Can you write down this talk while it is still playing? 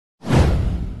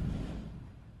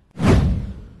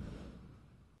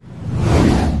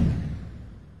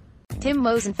Tim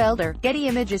Mosenfelder, Getty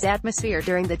Images Atmosphere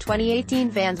during the 2018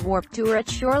 Vans Warped Tour at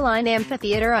Shoreline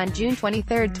Amphitheatre on June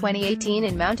 23, 2018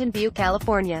 in Mountain View,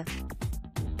 California.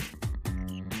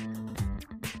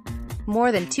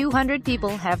 More than 200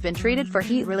 people have been treated for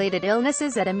heat-related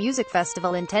illnesses at a music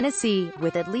festival in Tennessee,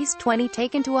 with at least 20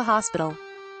 taken to a hospital.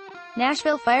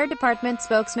 Nashville Fire Department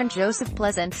spokesman Joseph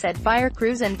Pleasant said fire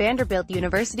crews and Vanderbilt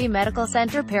University Medical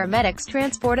Center paramedics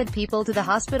transported people to the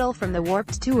hospital from the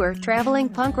Warped Tour traveling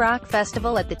punk rock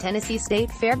festival at the Tennessee State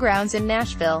Fairgrounds in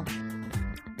Nashville.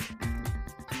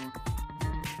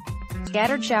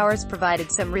 Scattered showers provided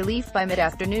some relief by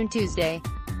mid-afternoon Tuesday.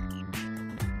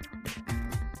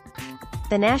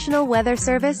 The National Weather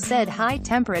Service said high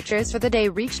temperatures for the day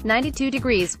reached 92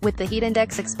 degrees, with the heat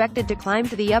index expected to climb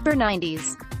to the upper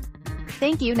 90s.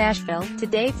 Thank you Nashville.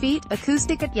 Today feat.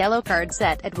 Acoustic at Yellow Card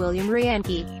set at William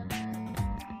Rianke.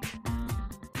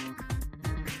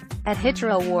 At Hitcher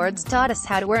Awards taught us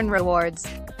how to earn rewards.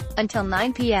 Until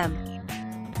 9 p.m.